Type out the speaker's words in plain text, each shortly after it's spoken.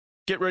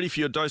Get ready for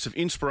your dose of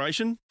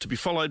inspiration to be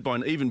followed by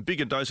an even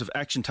bigger dose of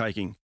action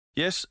taking.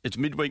 Yes, it's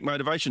midweek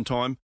motivation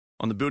time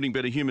on the Building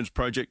Better Humans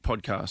Project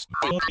podcast.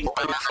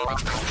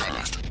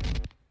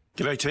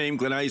 G'day team,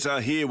 Glenn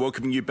Azar here,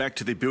 welcoming you back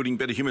to the Building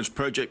Better Humans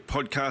Project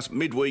podcast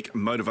midweek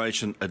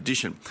motivation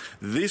edition.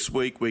 This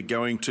week we're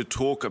going to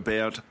talk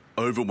about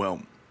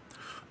overwhelm.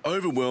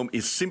 Overwhelm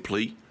is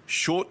simply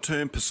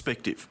short-term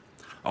perspective.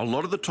 A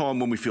lot of the time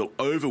when we feel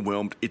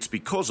overwhelmed, it's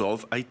because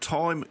of a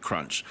time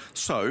crunch.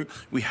 So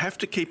we have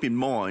to keep in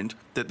mind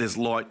that there's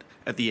light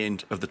at the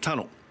end of the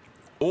tunnel.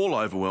 All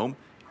overwhelm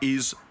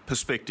is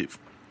perspective.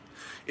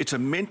 It's a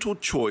mental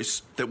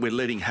choice that we're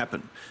letting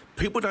happen.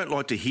 People don't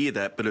like to hear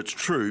that, but it's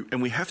true,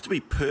 and we have to be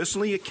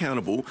personally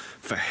accountable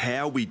for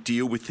how we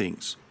deal with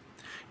things.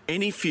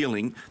 Any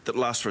feeling that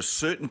lasts for a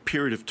certain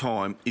period of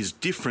time is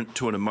different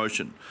to an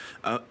emotion.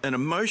 An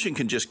emotion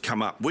can just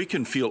come up. We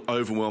can feel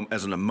overwhelmed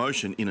as an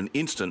emotion in an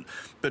instant,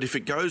 but if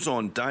it goes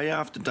on day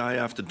after day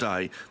after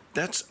day,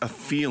 that's a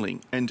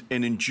feeling, and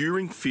an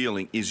enduring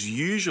feeling is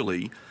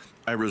usually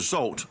a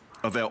result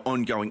of our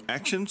ongoing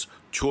actions,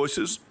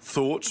 choices,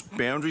 thoughts,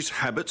 boundaries,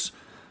 habits,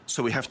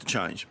 so we have to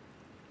change.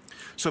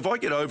 So if I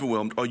get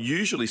overwhelmed, I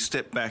usually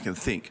step back and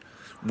think,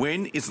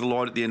 when is the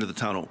light at the end of the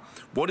tunnel?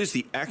 What is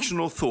the action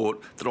or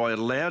thought that I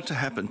allowed to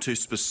happen to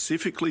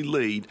specifically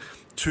lead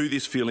to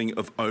this feeling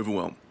of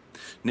overwhelm?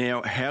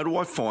 Now, how do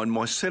I find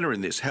my center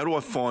in this? How do I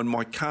find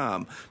my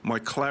calm, my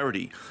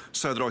clarity,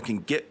 so that I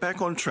can get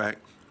back on track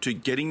to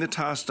getting the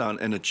task done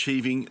and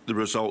achieving the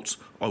results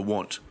I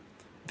want?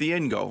 The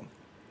end goal.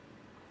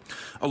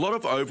 A lot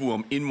of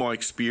overwhelm, in my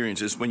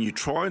experience, is when you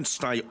try and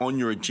stay on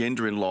your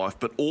agenda in life,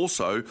 but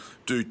also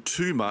do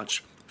too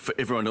much for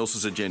everyone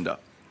else's agenda.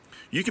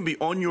 You can be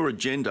on your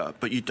agenda,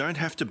 but you don't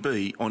have to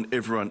be on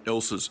everyone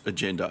else's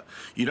agenda.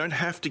 You don't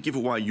have to give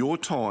away your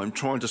time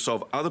trying to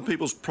solve other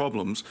people's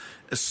problems,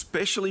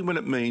 especially when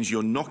it means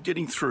you're not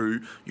getting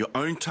through your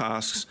own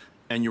tasks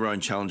and your own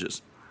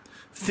challenges.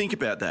 Think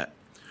about that.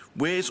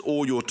 Where's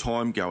all your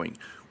time going?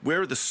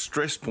 Where are the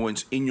stress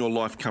points in your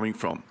life coming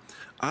from?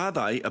 Are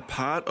they a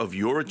part of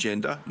your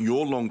agenda,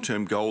 your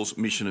long-term goals,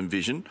 mission and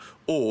vision,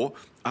 or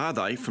are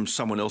they from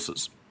someone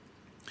else's?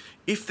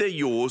 If they're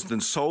yours, then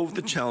solve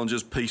the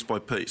challenges piece by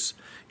piece.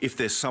 If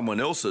they're someone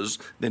else's,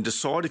 then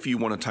decide if you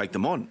want to take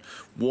them on,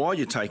 why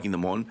you're taking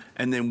them on,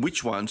 and then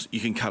which ones you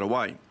can cut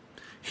away.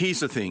 Here's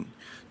the thing.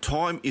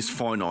 Time is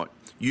finite.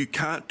 You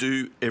can't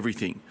do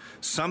everything.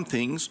 Some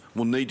things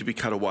will need to be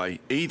cut away,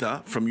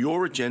 either from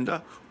your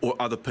agenda or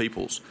other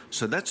people's.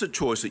 So that's a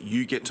choice that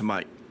you get to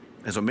make.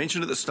 As I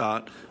mentioned at the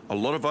start, a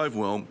lot of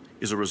overwhelm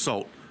is a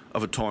result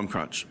of a time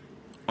crunch.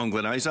 I'm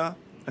Glenn Azar,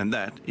 and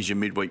that is your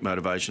midweek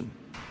motivation.